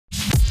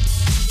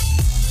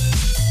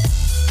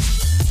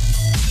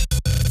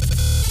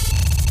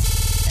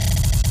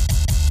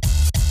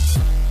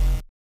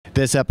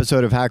This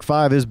episode of Hack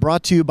 5 is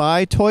brought to you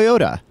by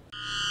Toyota.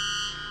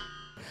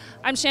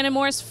 I'm Shannon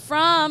Morris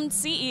from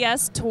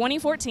CES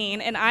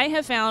 2014, and I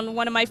have found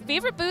one of my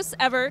favorite booths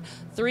ever,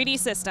 3D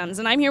Systems.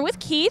 And I'm here with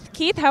Keith.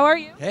 Keith, how are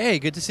you? Hey,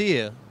 good to see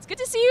you. It's good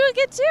to see you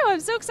again, too. I'm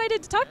so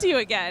excited to talk to you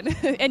again.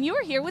 And you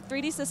are here with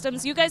 3D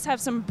Systems. You guys have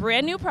some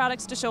brand new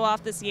products to show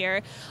off this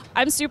year.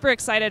 I'm super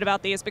excited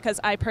about these because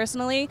I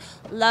personally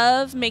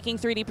love making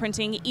 3D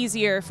printing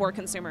easier for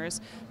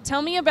consumers.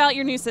 Tell me about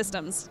your new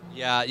systems.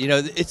 Yeah, you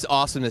know, it's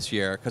awesome this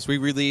year because we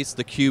released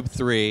the Cube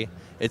 3.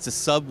 It's a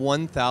sub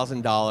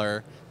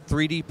 $1,000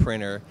 3D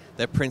printer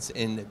that prints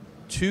in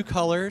 2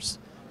 colors,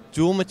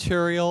 dual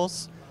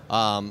materials,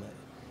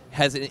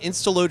 has an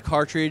Instaload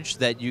cartridge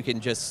that you can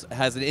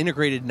has an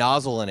integrated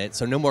nozzle in it,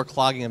 so no more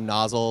clogging of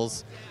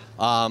nozzles,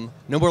 no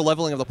more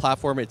leveling of the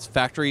platform, it's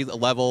factory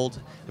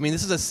leveled. I mean,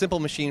 this is a simple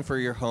machine for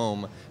your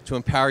home to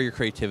empower your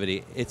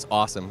creativity. It's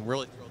awesome.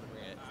 Really thrilled to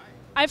bring it.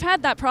 I've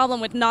had that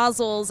problem with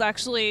nozzles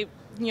actually,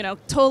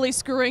 totally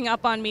screwing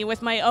up on me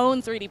with my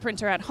own 3D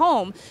printer at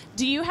home.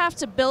 Do you have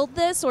to build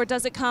this, or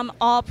does it come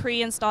all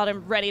pre-installed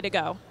and ready to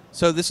go?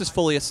 So this is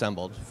fully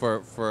assembled.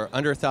 For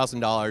under $1,000,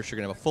 you're going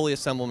to have a fully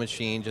assembled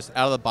machine, just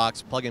out of the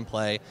box, plug and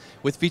play,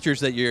 with features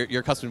that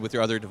you're accustomed with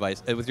your other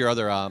device, with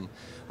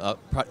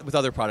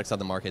other products on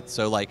the market.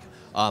 So like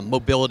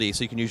mobility,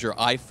 so you can use your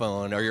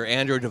iPhone or your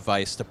Android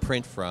device to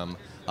print from.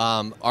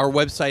 Our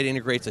website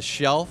integrates a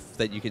shelf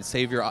that you can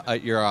save your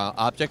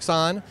objects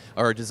on,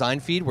 or a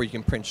design feed where you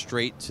can print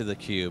straight to the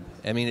Cube.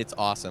 I mean, it's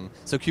awesome.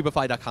 So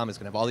Cubify.com is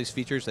going to have all these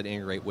features that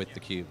integrate with the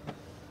Cube.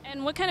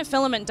 And what kind of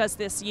filament does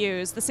this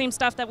use? The same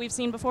stuff that we've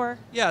seen before?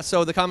 Yeah,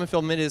 so the common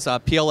filament is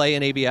PLA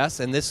and ABS,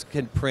 and this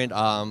can print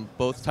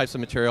both types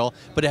of material,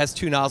 but it has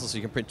 2 nozzles, so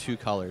you can print 2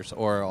 colors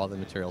or all the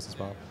materials as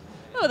well.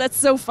 Oh, that's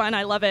so fun.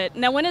 I love it.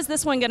 Now, when is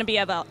this one going to be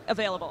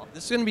available?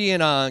 This is going to be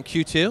in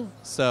Q2,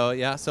 so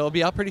yeah, so it'll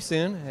be out pretty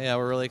soon. Yeah,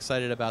 we're really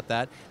excited about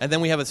that. And then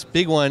we have this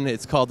big one.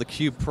 It's called the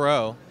Cube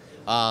Pro,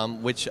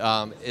 which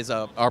is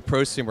our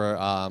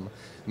prosumer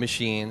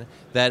machine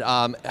that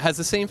has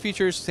the same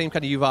features, same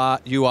kind of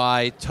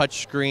UI,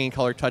 touchscreen,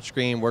 color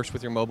touchscreen, works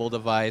with your mobile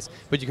device,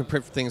 but you can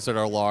print things that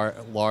are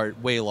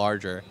way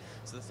larger.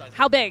 So the size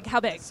How big? How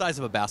big? The size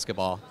of a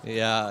basketball.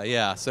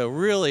 Yeah. So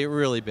really,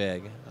 really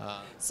big.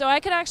 So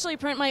I could actually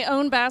print my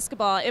own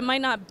basketball. It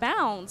might not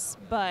bounce,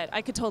 but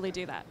I could totally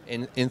do that.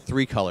 In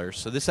 3 colors.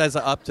 So this has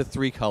up to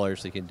 3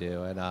 colors you can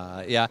do.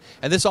 And yeah,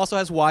 and this also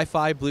has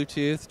Wi-Fi,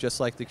 Bluetooth, just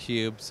like the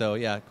Cube. So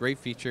yeah, great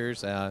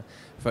features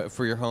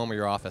for your home or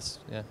your office.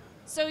 Yeah.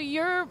 So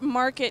your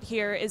market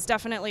here is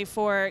definitely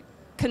for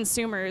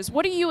consumers.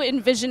 What are you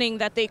envisioning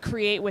that they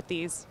create with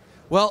these?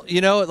 Well,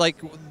 like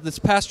this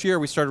past year,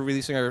 we started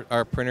releasing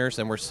our printers,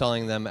 and we're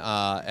selling them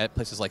at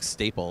places like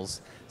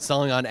Staples,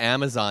 selling on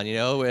Amazon.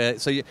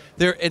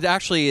 It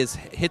actually is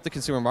hit the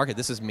consumer market.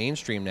 This is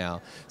mainstream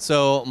now.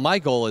 So my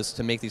goal is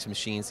to make these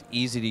machines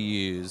easy to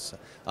use.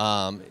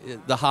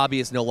 The hobby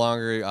is no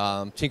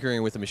longer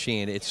tinkering with the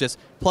machine. It's just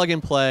plug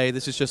and play.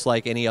 This is just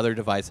like any other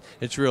device.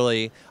 It's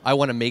really, I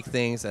want to make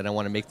things, and I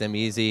want to make them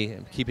easy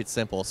and keep it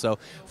simple. So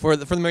for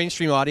the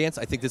mainstream audience,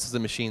 I think this is the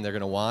machine they're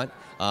going to want.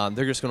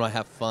 They're just going to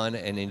have fun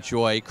and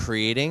enjoy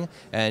creating,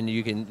 and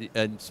you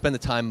can spend the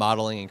time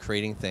modeling and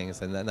creating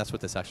things, and that's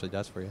what this actually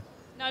does for you.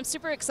 Now, I'm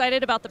super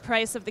excited about the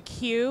price of the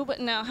Cube.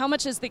 Now, how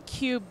much is the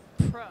Cube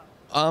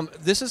Pro?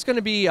 This is going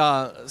to be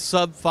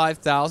sub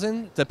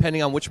 5,000,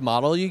 depending on which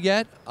model you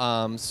get.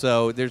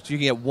 So you can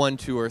get 1,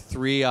 2, or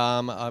 3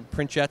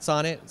 print jets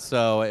on it,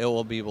 so it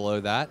will be below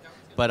that.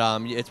 But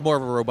it's more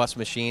of a robust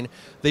machine.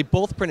 They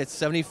both print at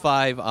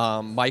 75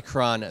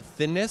 micron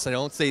thickness. I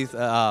don't say, so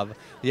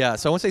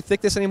I won't say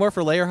thickness anymore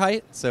for layer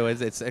height. So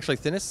it's actually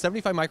thickness.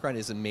 75 micron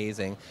is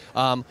amazing.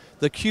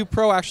 The Cube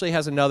Pro actually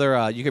has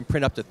another, you can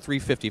print up to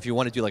 350 if you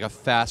want to do like a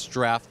fast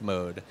draft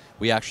mode.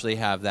 We actually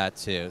have that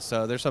too.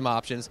 So there's some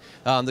options.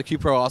 The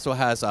Cube Pro also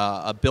has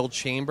a build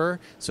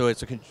chamber, so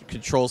it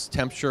controls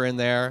temperature in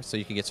there, so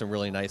you can get some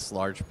really nice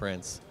large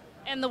prints.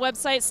 And the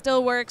website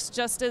still works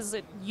just as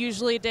it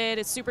usually did.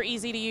 It's super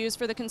easy to use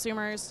for the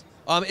consumers.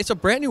 It's a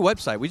brand new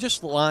website. We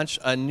just launched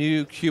a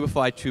new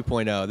Cubify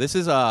 2.0. This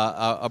is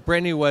a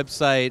brand new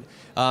website.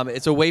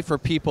 It's a way for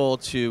people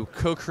to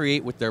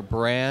co-create with their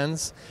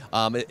brands.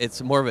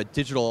 It's more of a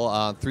digital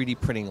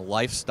 3D printing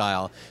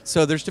lifestyle.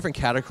 So there's different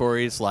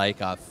categories like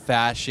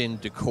fashion,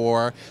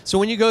 decor. So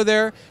when you go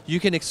there,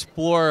 you can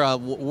explore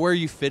where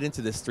you fit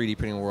into this 3D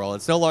printing world.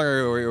 It's no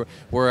longer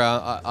where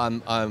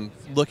I'm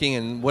looking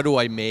and what do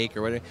I make,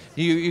 or what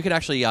you can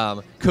actually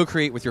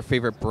co-create with your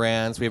favorite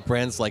brands. We have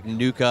brands like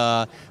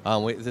Nuka.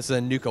 This is a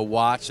Nuka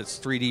watch that's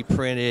 3D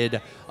printed.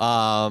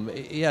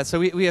 So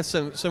we have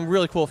some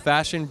really cool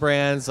fashion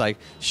brands like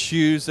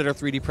shoes that are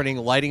 3D printing,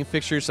 lighting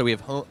fixtures. So we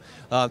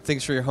have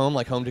things for your home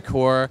like home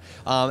decor.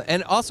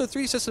 And also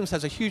 3D Systems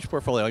has a huge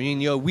portfolio. I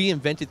mean, we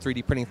invented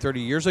 3D printing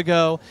 30 years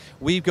ago.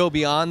 We go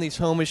beyond these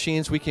home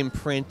machines. We can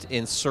print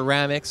in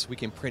ceramics. We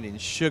can print in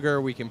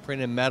sugar. We can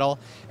print in metal.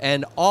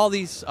 And all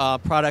these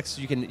products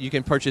you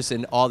can purchase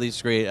in all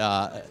these great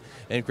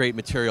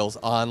materials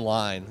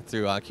online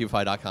through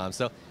Cubify.com.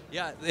 So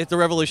Yeah, the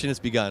revolution has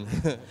begun.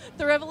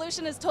 The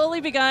revolution has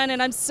totally begun,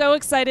 and I'm so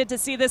excited to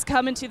see this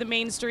come into the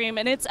mainstream,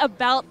 and it's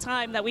about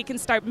time that we can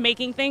start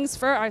making things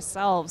for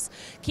ourselves.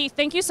 Keith,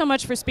 thank you so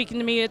much for speaking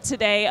to me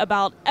today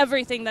about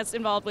everything that's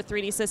involved with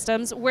 3D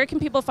systems. Where can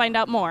people find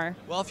out more?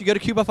 Well, if you go to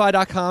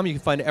cubify.com, you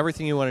can find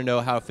everything you want to know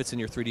how it fits in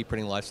your 3D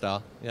printing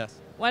lifestyle. Yes.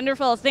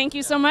 Wonderful. Thank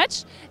you so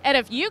much. And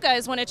if you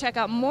guys want to check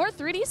out more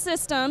 3D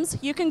systems,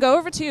 you can go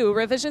over to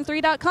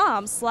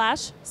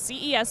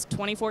revision3.com/CES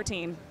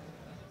 2014.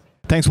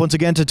 Thanks once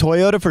again to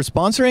Toyota for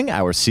sponsoring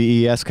our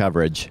CES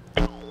coverage.